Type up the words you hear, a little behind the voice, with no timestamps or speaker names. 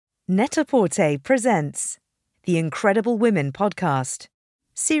Net-a-Porter presents The Incredible Women Podcast,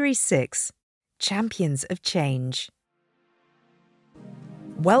 Series 6, Champions of Change.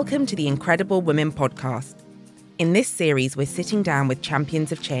 Welcome to the Incredible Women Podcast. In this series, we're sitting down with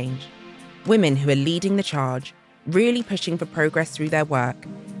champions of change, women who are leading the charge, really pushing for progress through their work,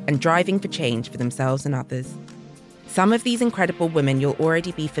 and driving for change for themselves and others. Some of these incredible women you'll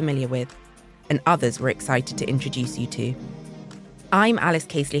already be familiar with, and others we're excited to introduce you to. I'm Alice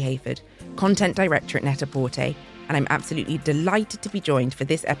Casely-Hayford, Content Director at Net-a-Porter, and I'm absolutely delighted to be joined for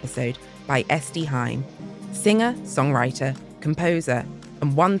this episode by Esty Haim, singer, songwriter, composer,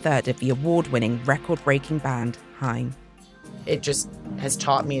 and one-third of the award-winning record-breaking band, Haim. It just has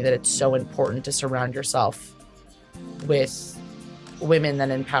taught me that it's so important to surround yourself with women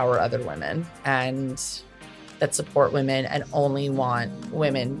that empower other women and that support women and only want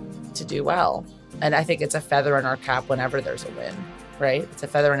women to do well. And I think it's a feather in our cap whenever there's a win, right? It's a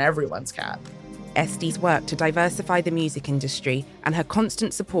feather in everyone's cap. Esty's work to diversify the music industry and her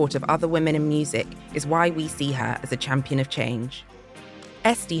constant support of other women in music is why we see her as a champion of change.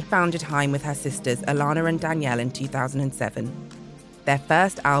 Esty founded Haim with her sisters Alana and Danielle in 2007. Their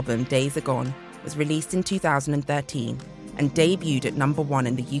first album, Days Are Gone, was released in 2013 and debuted at #1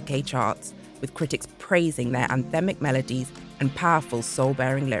 in the UK charts, with critics praising their anthemic melodies and powerful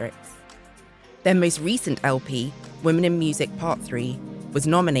soul-bearing lyrics. Their most recent LP, Women in Music Part 3, was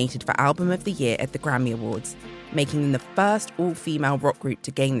nominated for Album of the Year at the Grammy Awards, making them the first all-female rock group to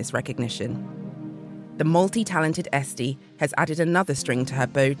gain this recognition. The multi-talented Esty has added another string to her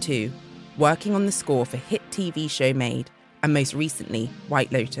bow too, working on the score for hit TV show Made, and most recently,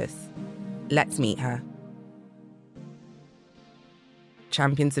 White Lotus. Let's meet her.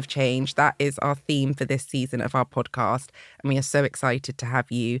 Champions of Change, that is our theme for this season of our podcast, and we are so excited to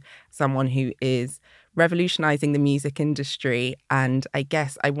have you, someone who is revolutionising the music industry. And I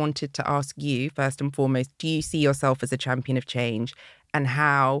guess I wanted to ask you, first and foremost, do you see yourself as a champion of change? And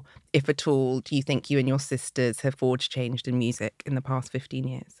how, if at all, do you think you and your sisters have forged change in music in the past 15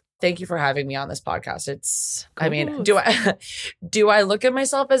 years? Thank you for having me on this podcast. I mean, do I look at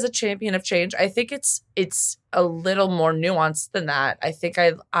myself as a champion of change? I think it's a little more nuanced than that. I think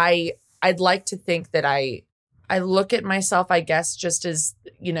I'd like to think that I look at myself, I guess, just as,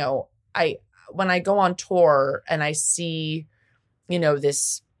 when I go on tour and I see,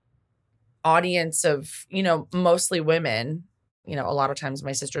 this audience of, mostly women, a lot of times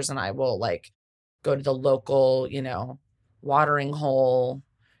my sisters and I will go to the local, watering hole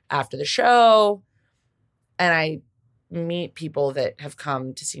after the show, and I meet people that have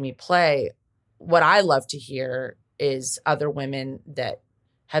come to see me play. What I love to hear is other women that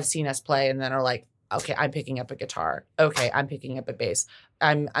have seen us play and then are like, okay, I'm picking up a guitar. Okay, I'm picking up a bass.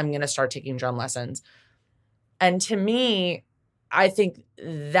 I'm going to start taking drum lessons. And to me, I think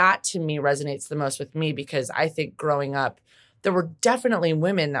that to me resonates the most with me, because I think growing up, there were definitely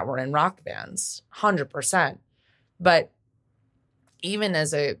women that were in rock bands, 100%. But even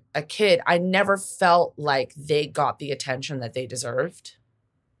as a kid, I never felt like they got the attention that they deserved.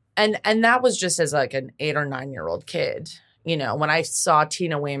 And that was just as an 8 or 9-year-old kid. When I saw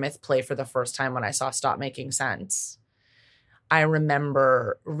Tina Weymouth play for the first time, when I saw Stop Making Sense, I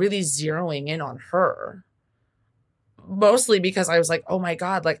remember really zeroing in on her. Mostly because I was like, oh my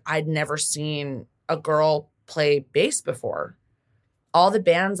God, I'd never seen a girl play bass before. All the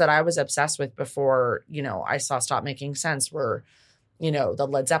bands that I was obsessed with before, I saw Stop Making Sense were, the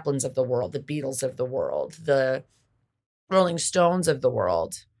Led Zeppelins of the world, the Beatles of the world, the Rolling Stones of the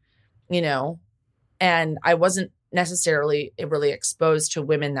world, and I wasn't necessarily really exposed to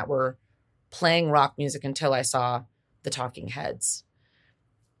women that were playing rock music until I saw the Talking Heads.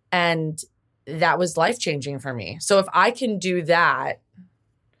 And that was life-changing for me. So if I can do that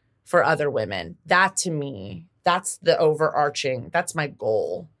for other women, that to me, that's that's my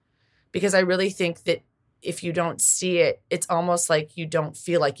goal. Because I really think that if you don't see it, it's almost like you don't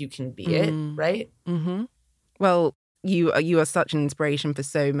feel like you can be it, right? Mm-hmm. Well, you are such an inspiration for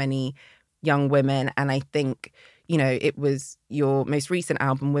so many young women. And I think, it was your most recent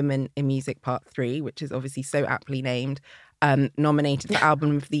album, Women in Music Part 3, which is obviously so aptly named, nominated for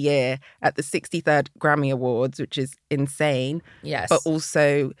Album of the Year at the 63rd Grammy Awards, which is insane. Yes. But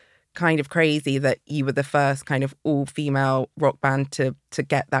also kind of crazy that you were the first kind of all-female rock band to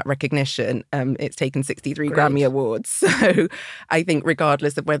get that recognition. It's taken 63 Grammy Awards. So I think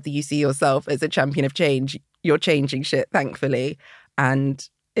regardless of whether you see yourself as a champion of change, you're changing shit, thankfully. And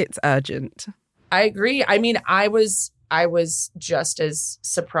it's urgent. I agree. I mean, I was just as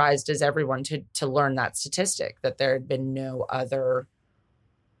surprised as everyone to learn that statistic, that there had been no other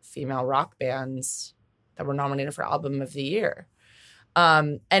female rock bands that were nominated for Album of the Year.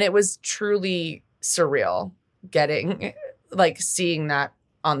 And it was truly surreal seeing that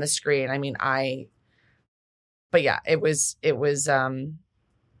on the screen. I mean, but yeah, it was a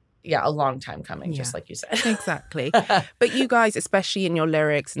long time coming, just like you said. Exactly. But you guys, especially in your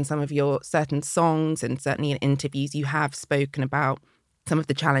lyrics and some of your certain songs and certainly in interviews, you have spoken about some of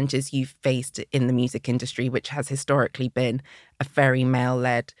the challenges you've faced in the music industry, which has historically been a very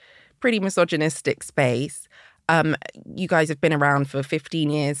male-led, pretty misogynistic space. You guys have been around for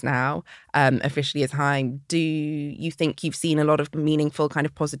 15 years now, officially as Haim. Do you think you've seen a lot of meaningful kind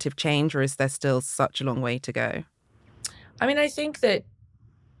of positive change, or is there still such a long way to go? I mean, I think that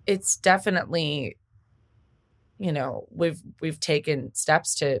it's definitely, we've taken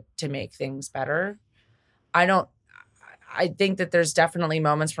steps to make things better. I think that there's definitely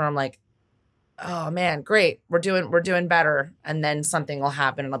moments where I'm like, oh man, great, we're doing better, and then something will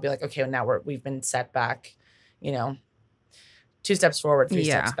happen, and I'll be like, okay, well, now we've been set back, 2 steps forward, 3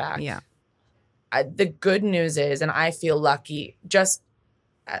 steps back. Yeah. The good news is, and I feel lucky, just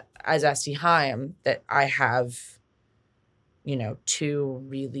as Esti Haim, that I have, 2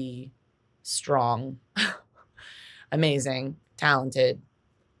 really strong, amazing, talented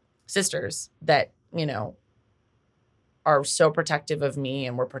sisters that, are so protective of me,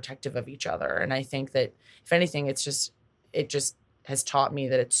 and we're protective of each other. And I think that if anything, it just has taught me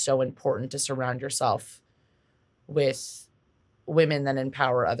that it's so important to surround yourself with women that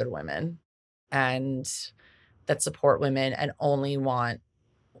empower other women and that support women and only want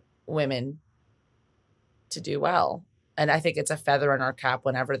women to do well. And I think it's a feather in our cap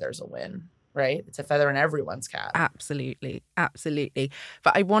whenever there's a win, right? It's a feather in everyone's cap. Absolutely. Absolutely.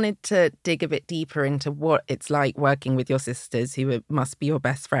 But I wanted to dig a bit deeper into what it's like working with your sisters, who must be your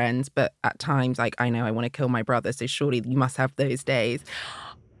best friends, but at times, like, I know I want to kill my brother, so surely you must have those days.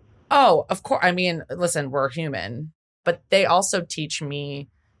 Oh, of course. I mean, listen, we're human, but they also teach me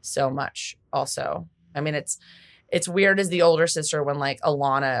so much also. I mean, it's weird as the older sister when, like,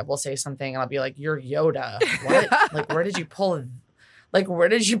 Alana will say something and I'll be like, you're Yoda. What? Like, where did you pull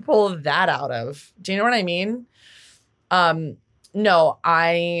that out of? Do you know what I mean? No,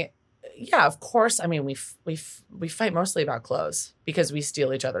 of course. I mean, we fight mostly about clothes because we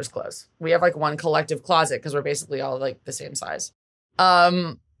steal each other's clothes. We have like one collective closet because we're basically all like the same size.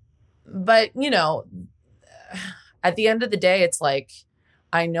 But at the end of the day, it's like,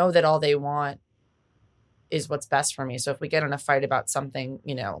 I know that all they want is what's best for me. So if we get in a fight about something,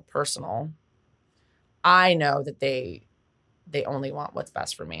 personal, I know that they only want what's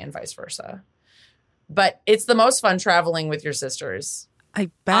best for me and vice versa. But it's the most fun traveling with your sisters. I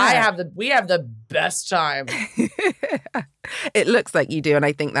bet. We have the best time. It looks like you do. And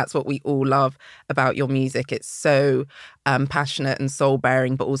I think that's what we all love about your music. It's so passionate and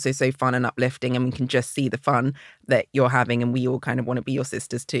soul-bearing, but also so fun and uplifting. And we can just see the fun that you're having. And we all kind of want to be your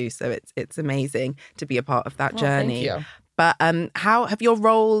sisters too. So it's amazing to be a part of that journey. Thank you. But how have your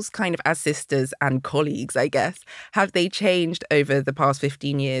roles kind of as sisters and colleagues, I guess, have they changed over the past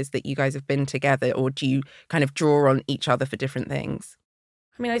 15 years that you guys have been together? Or do you kind of draw on each other for different things?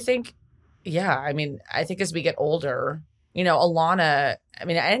 I mean, I think as we get older, Alana,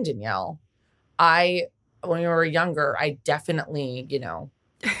 and Danielle, when we were younger, I definitely,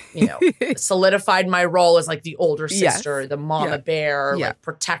 solidified my role as like the older sister, the mama bear, like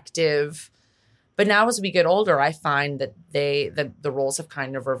protective. But now as we get older, I find that the roles have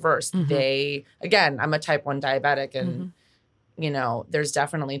kind of reversed. Mm-hmm. I'm a type 1 diabetic, and, there's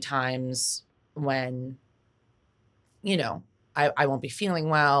definitely times when, I won't be feeling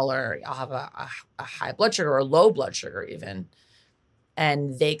well, or I'll have a high blood sugar or low blood sugar even.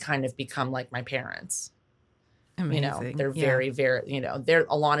 And they kind of become like my parents. Amazing. They're very, very,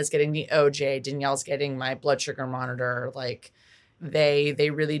 Alana's getting the OJ, Danielle's getting my blood sugar monitor. Like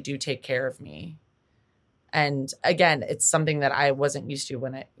they really do take care of me. And again, it's something that I wasn't used to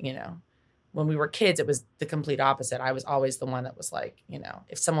when we were kids, it was the complete opposite. I was always the one that was like,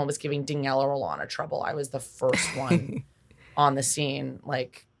 if someone was giving Danielle or Alana trouble, I was the first one on the scene.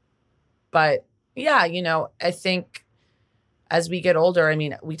 But yeah, I think as we get older, I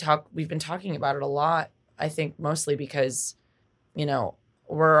mean, we've been talking about it a lot. I think mostly because,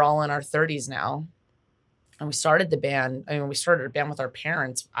 we're all in our 30s now, and we started the band. I mean, we started a band with our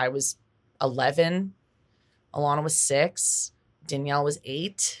parents. I was 11. Alana was 6. Danielle was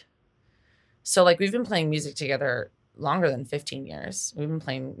 8. So we've been playing music together longer than 15 years. We've been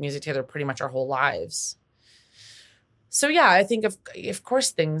playing music together pretty much our whole lives. So yeah, I think of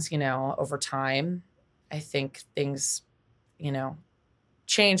course things, over time, I think things,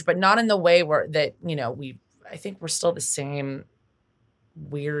 change, but not in the way where that, I think we're still the same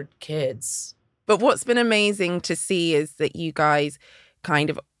weird kids. But what's been amazing to see is that you guys, kind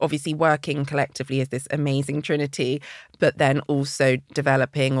of obviously working collectively as this amazing trinity, but then also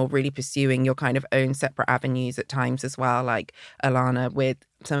developing or really pursuing your kind of own separate avenues at times as well, like Alana with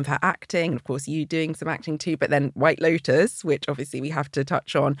some of her acting, and of course you doing some acting too, but then White Lotus, which obviously we have to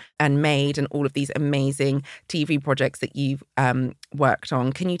touch on, and Made, and all of these amazing TV projects that you've worked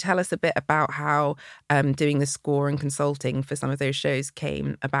on. Can you tell us a bit about how doing the score and consulting for some of those shows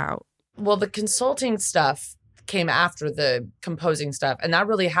came about? Well, the consulting stuff came after the composing stuff, and that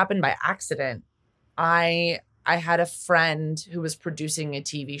really happened by accident. I had a friend who was producing a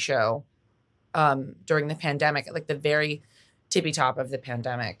TV show during the pandemic, like the very tippy top of the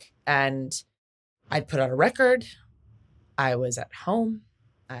pandemic, and I'd put out a record. I was at home.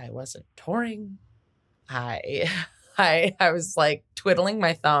 I wasn't touring. I was like twiddling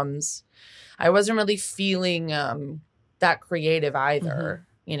my thumbs. I wasn't really feeling that creative either.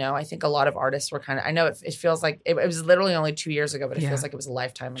 You know, I think a lot of artists were kind of, I know it feels like, it was literally only 2 years ago, but it feels like it was a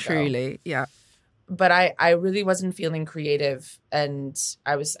lifetime ago. Truly, yeah. But I really wasn't feeling creative, and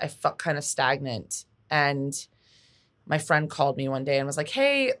I felt kind of stagnant. And my friend called me one day and was like,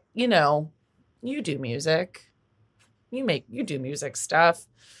 hey, you know, you do music. You do music stuff.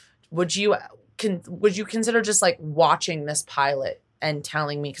 Would you consider just like watching this pilot and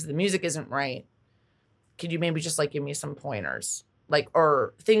telling me, because the music isn't right, could you maybe just like give me some pointers? Like,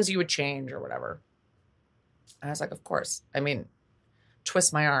 or things you would change or whatever. And I was like, of course. I mean,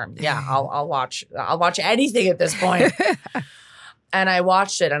 twist my arm. Yeah, I'll watch anything at this point. And I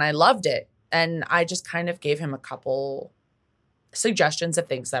watched it and I loved it. And I just kind of gave him a couple suggestions of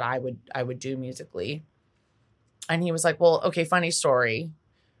things that I would do musically. And he was like, well, okay, funny story.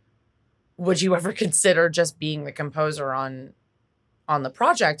 Would you ever consider just being the composer on the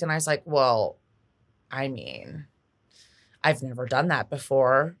project? And I was like, well, I mean, I've never done that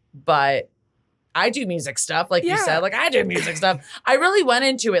before, but I do music stuff. Like you said, like I do music stuff. I really went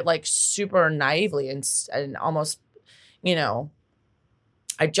into it like super naively and almost, you know,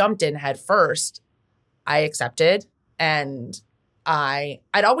 I jumped in head first. I accepted, and I'd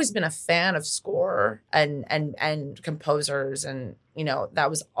always been a fan of score and composers, and you know, I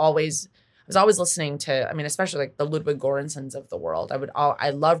was always listening to, I mean, especially like the Ludwig Göranssons of the world. I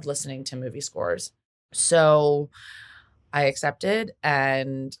loved listening to movie scores. So I accepted,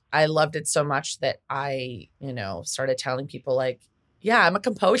 and I loved it so much that I, you know, started telling people like, yeah, I'm a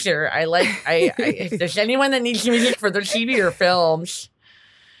composer. If there's anyone that needs music for their TV or films,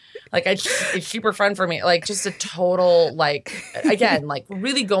 like it's super fun for me. Like just a total, like, again, like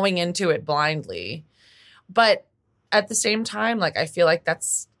really going into it blindly. But at the same time, like, I feel like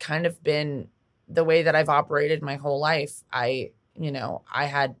that's kind of been the way that I've operated my whole life. I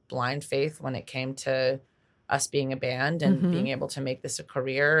had blind faith when it came to us being a band and being able to make this a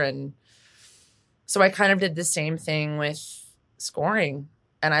career. And so I kind of did the same thing with scoring.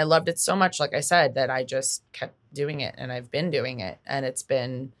 And I loved it so much, like I said, that I just kept doing it, and I've been doing it. And it's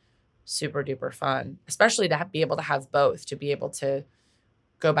been super duper fun, especially to be able to have both, to be able to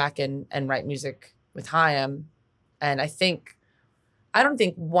go back and write music with Haim. And I don't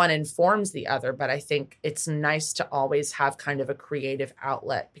think one informs the other, but I think it's nice to always have kind of a creative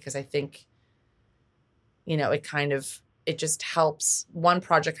outlet, because I think, you know, it just helps. One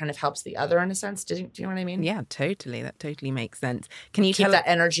project kind of helps the other in a sense. Do you know what I mean? Yeah, totally. That totally makes sense. Can you keep that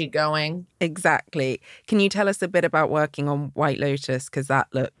energy going? Exactly. Can you tell us a bit about working on White Lotus? Because that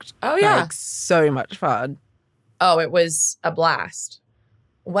looked like so much fun. Oh, it was a blast.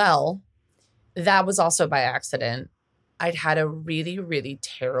 Well, that was also by accident. I'd had a really, really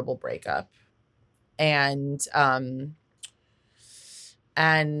terrible breakup. And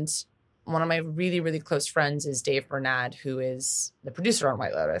one of my really, really close friends is Dave Bernad, who is the producer on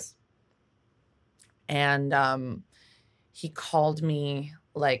White Lotus. And he called me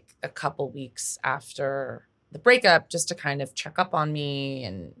like a couple weeks after the breakup just to kind of check up on me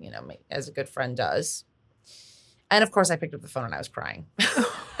and, you know, as a good friend does. And of course I picked up the phone and I was crying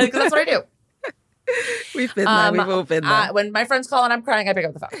because that's what I do. We've been there. We've all been there. When my friends call and I'm crying, I pick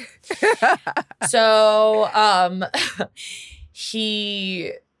up the phone. So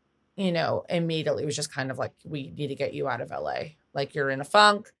he, you know, immediately was just kind of like, we need to get you out of LA. Like, you're in a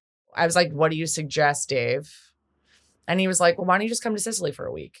funk. I was like, what do you suggest, Dave? And he was like, well, why don't you just come to Sicily for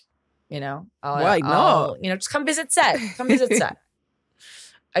a week? You know? Why not? You know, just come visit set. Come visit set.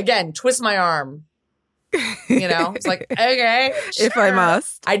 Again, twist my arm. You know? It's like, okay. Sure. If I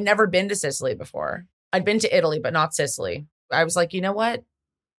must. I'd never been to Sicily before. I'd been to Italy, but not Sicily. I was like, you know what?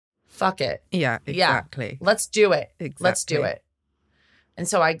 Fuck it. Yeah, exactly. Yeah, let's do it. Exactly. Let's do it. And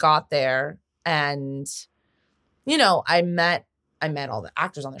so I got there and, you know, I met all the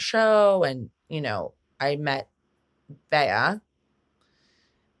actors on the show, and, you know, I met Bea,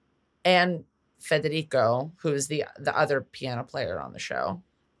 and Federico, who is the other piano player on the show.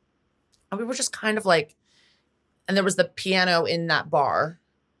 And we were just kind of like, and there was the piano in that bar.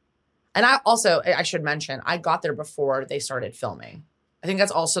 And I should mention, I got there before they started filming. I think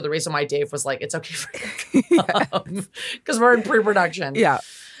that's also the reason why Dave was like, it's okay for you to come, because we're in pre-production. Yeah.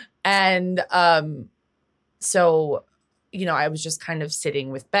 And so, you know, I was just kind of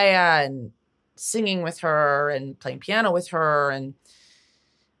sitting with Bea and singing with her and playing piano with her. And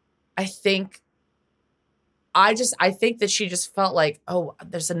I think that she just felt like, oh,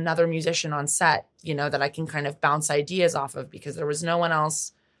 there's another musician on set, you know, that I can kind of bounce ideas off of, because there was no one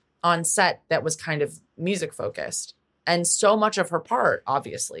else on set that was kind of music focused. And so much of her part,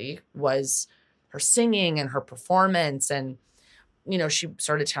 obviously, was her singing and her performance. And, you know, she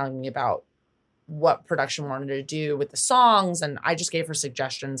started telling me about what production wanted to do with the songs. And I just gave her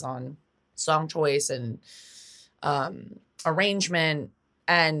suggestions on song choice and arrangement.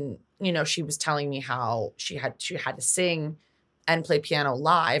 And, you know, she was telling me how she had to sing and play piano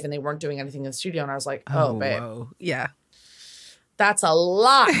live, and they weren't doing anything in the studio. And I was like, oh babe. Whoa. Yeah. That's a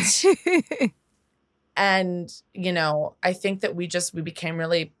lot. And, you know, I think that we became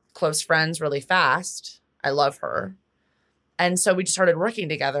really close friends really fast. I love her. And so we just started working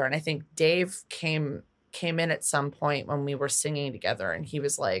together. And I think Dave came in at some point when we were singing together, and he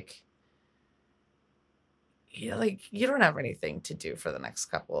was like, you don't have anything to do for the next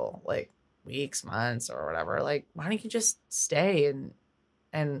couple like weeks, months, or whatever. Like, why don't you just stay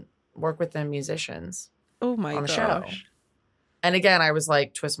and work with the musicians Oh my on the gosh. show? And again, I was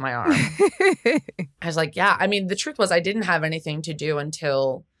like, twist my arm. I was like, yeah. I mean, the truth was I didn't have anything to do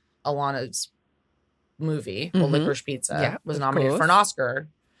until Alana's movie, Licorice Pizza, was nominated for an Oscar.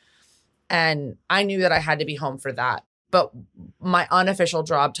 And I knew that I had to be home for that. But my unofficial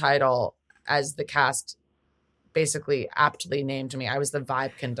job title, as the cast basically aptly named me, I was the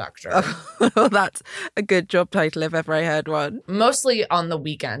vibe conductor. Oh, that's a good job title if ever I heard one. Mostly on the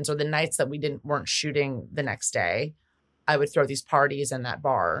weekends or the nights that we weren't shooting the next day, I would throw these parties in that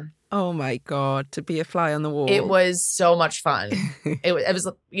bar. Oh my God, to be a fly on the wall. It was so much fun. It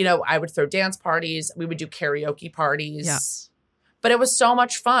was, you know, I would throw dance parties. We would do karaoke parties. Yeah. But it was so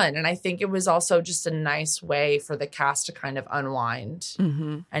much fun. And I think it was also just a nice way for the cast to kind of unwind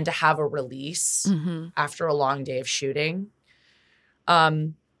and to have a release after a long day of shooting.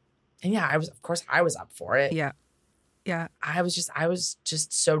 And yeah, I was up for it. Yeah. Yeah. I was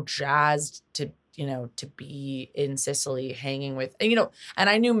just so jazzed to be in Sicily hanging with, and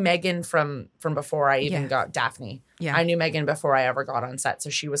I knew Megan from before I even got Daphne. Yeah. I knew Megan before I ever got on set. So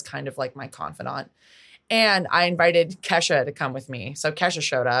she was kind of like my confidant. And I invited Kesha to come with me. So Kesha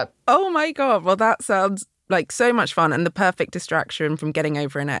showed up. Oh my God. Well, that sounds like so much fun and the perfect distraction from getting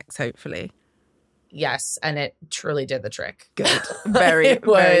over an ex, hopefully. Yes. And it truly did the trick. Good. Very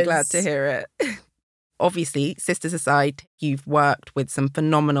glad to hear it. Obviously, sisters aside, you've worked with some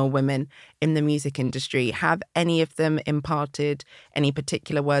phenomenal women in the music industry. Have any of them imparted any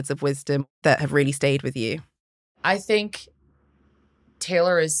particular words of wisdom that have really stayed with you? I think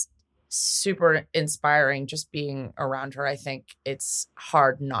Taylor is super inspiring just being around her. I think it's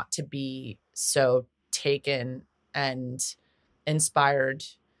hard not to be so taken and inspired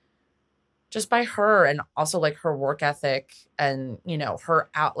just by her, and also like her work ethic and, her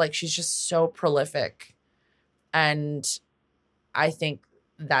she's just so prolific. And I think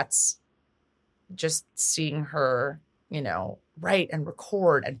that's just seeing her, write and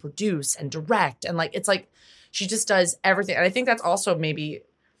record and produce and direct. And it's like she just does everything. And I think that's also maybe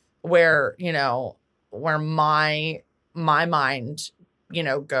where my mind,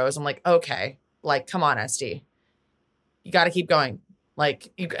 goes. I'm like, okay, come on, Esty, you got to keep going. I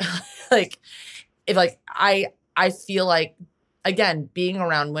feel like, again, being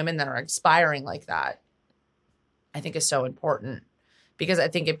around women that are inspiring like that, I think is so important, because I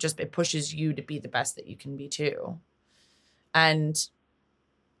think it pushes you to be the best that you can be too. And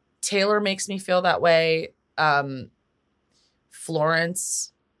Taylor makes me feel that way.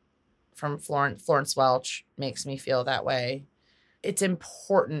 Florence Welch makes me feel that way. It's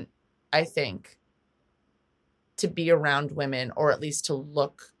important, I think, to be around women, or at least to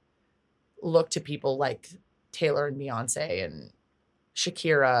look to people like Taylor and Beyonce and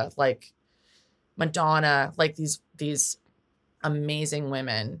Shakira, like Madonna, like these amazing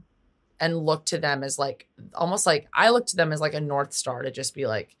women, and look to them as almost like I look to them as like a North Star, to just be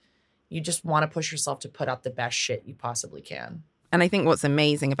like, you just want to push yourself to put out the best shit you possibly can. And I think what's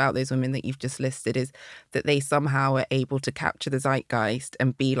amazing about those women that you've just listed is that they somehow are able to capture the zeitgeist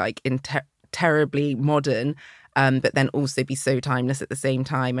and be terribly modern, but then also be so timeless at the same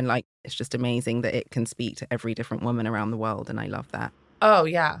time. And it's just amazing that it can speak to every different woman around the world. And I love that. Oh,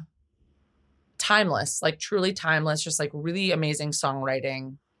 yeah. timeless, like truly timeless, just like really amazing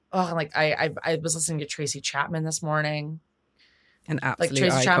songwriting. Oh, like I was listening to Tracy Chapman this morning. An absolute like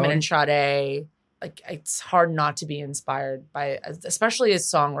Tracy icon. Chapman and Sade. Like it's hard not to be inspired by, especially as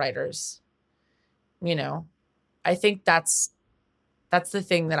songwriters. You know, I think that's the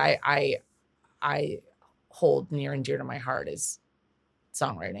thing that I hold near and dear to my heart is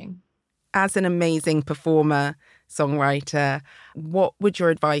songwriting. As an amazing performer, songwriter, what would your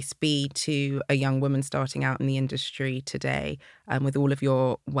advice be to a young woman starting out in the industry today? With all of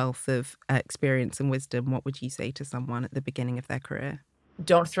your wealth of experience and wisdom, what would you say to someone at the beginning of their career?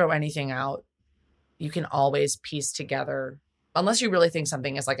 Don't throw anything out. You can always piece together, unless you really think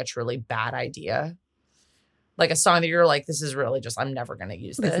something is like a truly bad idea. Like a song that you're like, this is really just, I'm never going to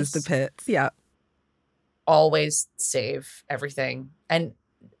use this. This is the pits, yeah. Always save everything. And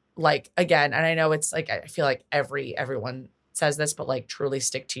like, again, and I know it's like, I feel like everyone says this, but like truly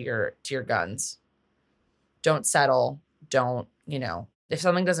stick to your guns. Don't settle. Don't, if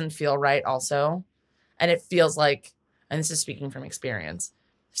something doesn't feel right also, and it feels like, and this is speaking from experience,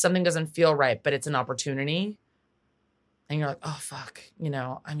 if something doesn't feel right, but it's an opportunity and you're like, oh, fuck,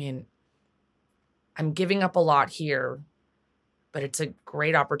 I'm giving up a lot here, but it's a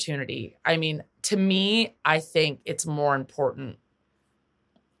great opportunity. To me, I think it's more important,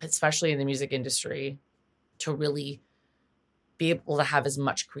 especially in the music industry, to really be able to have as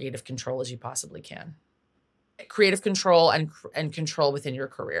much creative control as you possibly can. Creative control and control within your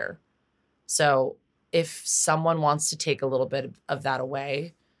career. So if someone wants to take a little bit of that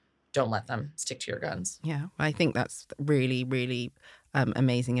away, don't let them. Stick to your guns. Yeah, I think that's really, really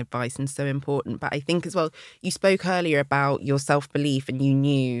amazing advice and so important. But I think as well, you spoke earlier about your self-belief and you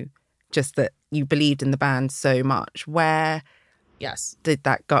knew just that you believed in the band so much. Where yes did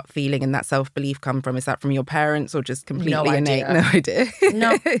that gut feeling and that self-belief come from? Is that from your parents or just completely no innate? Idea. No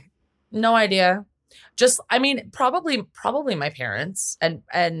idea. No idea. Just, probably my parents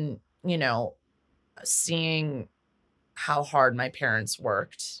and seeing how hard my parents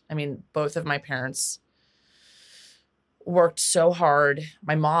worked. Both of my parents worked so hard.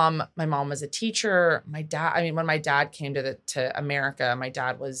 My mom was a teacher. My dad, when my dad came to America, my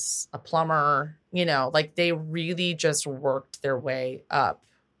dad was a plumber, like they really just worked their way up.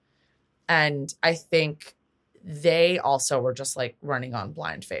 And I think they also were just like running on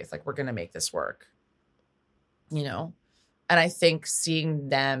blind faith. Like, we're going to make this work, and I think seeing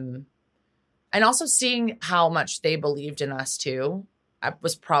them and also seeing how much they believed in us too,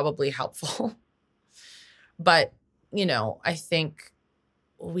 was probably helpful. But, I think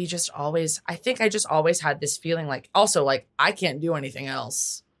I just always had this feeling like, also like, I can't do anything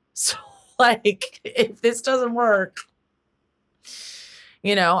else. So like, if this doesn't work,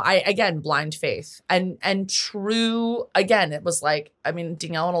 blind faith and true, again, it was like,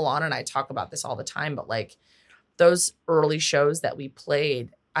 Danielle and Alana and I talk about this all the time, but like those early shows that we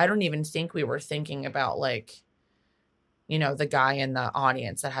played, I don't even think we were thinking about like, the guy in the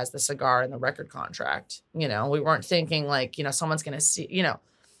audience that has the cigar and the record contract. We weren't thinking like, someone's going to see,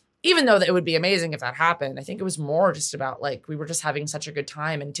 even though that it would be amazing if that happened. I think it was more just about like, we were just having such a good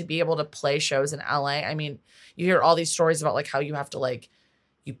time. And to be able to play shows in LA, you hear all these stories about like how you have to like,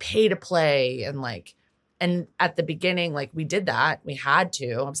 you pay to play and like, and at the beginning, like we did that. We had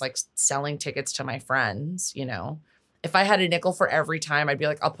to. I was like selling tickets to my friends, If I had a nickel for every time, I'd be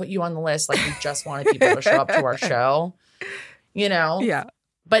like, I'll put you on the list. Like, we just wanted people to show up to our show, Yeah.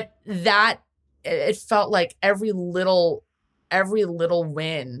 But that, it felt like every little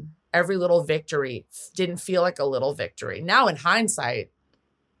win, every little victory didn't feel like a little victory. Now in hindsight,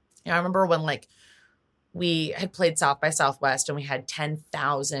 I remember when like we had played South by Southwest and we had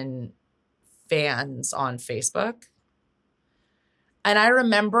 10,000 fans on Facebook. And I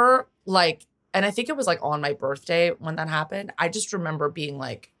remember like, and I think it was like on my birthday when that happened. I just remember being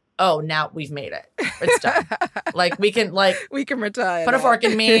like, oh, now we've made it. It's done. Like we can retire. Put a fork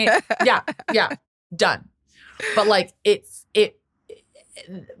in me. Yeah. Done. But like it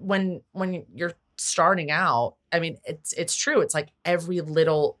when you're starting out, it's true. It's like every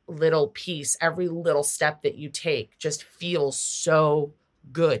little piece, every little step that you take just feels so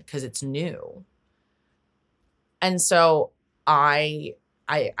good because it's new. And so I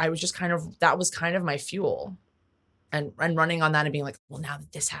was just that was kind of my fuel and running on that and being like, well, now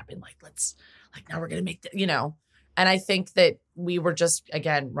that this happened, like, let's like, now we're going to make and I think that we were just,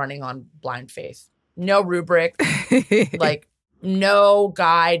 again, running on blind faith, no rubric, like no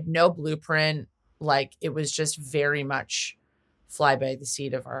guide, no blueprint. Like it was just very much fly by the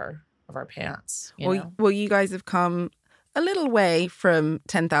seat of our pants. Well, you guys have come a little way from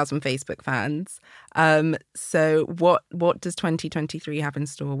 10,000 Facebook fans. So what does 2023 have in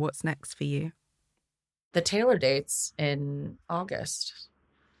store? What's next for you? the Taylor dates in August.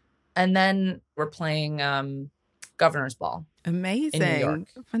 And then we're playing Governor's Ball. Amazing. In New York.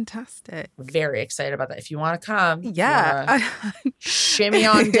 Fantastic. Very excited about that. If you want to come, yeah, shimmy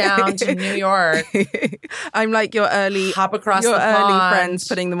on down to New York. I'm like your early hop across your the early pond. friends,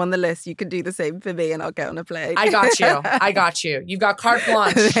 putting them on the list. You can do the same for me, and I'll get on a plane. I got you. You've got carte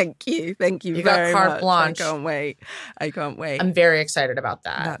blanche. Thank you You very got carte much. blanche. I can't wait. I'm very excited about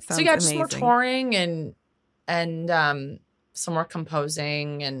that. That sounds so yeah, just amazing. more touring and some more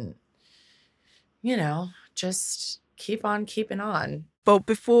composing, and just keep on keeping on. Well,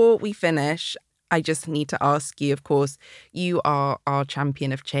 before we finish, I just need to ask you, of course, you are our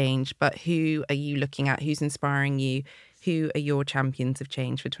champion of change, but who are you looking at? Who's inspiring you? Who are your champions of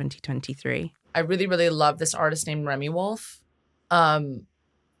change for 2023? I really, really love this artist named Remy Wolf. I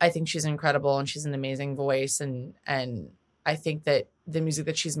think she's incredible and she's an amazing voice. And I think that the music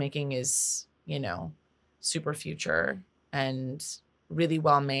that she's making is, super future and really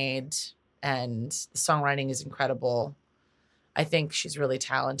well made. And the songwriting is incredible. I think she's really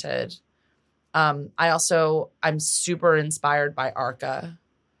talented. I'm super inspired by Arca.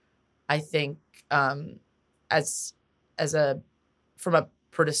 I think from a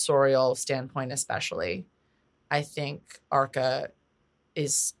producerial standpoint, especially, I think Arca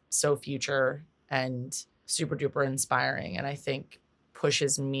is so future and super duper inspiring. And I think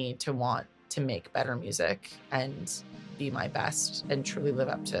pushes me to want to make better music and be my best and truly live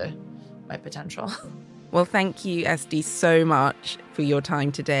up to my potential. Well, thank you, Esti, so much for your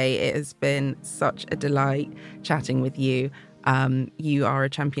time today. It has been such a delight chatting with you. You are a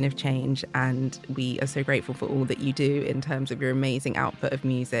champion of change, and we are so grateful for all that you do in terms of your amazing output of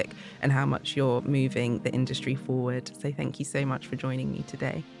music and how much you're moving the industry forward. So thank you so much for joining me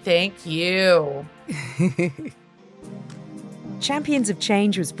today. Thank you. Champions of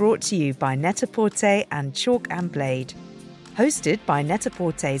Change was brought to you by Net-a-Porter and Chalk and Blade. Hosted by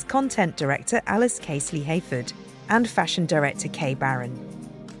Net-a-Porter's content director Alice Casely-Hayford and fashion director Kay Barron.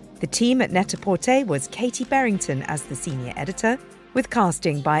 The team at Net-a-Porter was Katie Berrington as the senior editor, with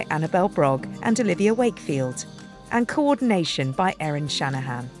casting by Annabelle Brogg and Olivia Wakefield, and coordination by Erin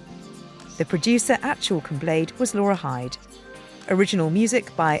Shanahan. The producer at Chalk and Blade was Laura Hyde. Original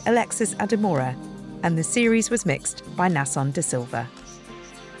music by Alexis Ademora, and the series was mixed by Nasson De Silva.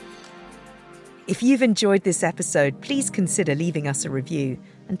 If you've enjoyed this episode, please consider leaving us a review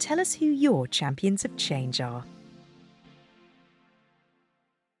and tell us who your champions of change are.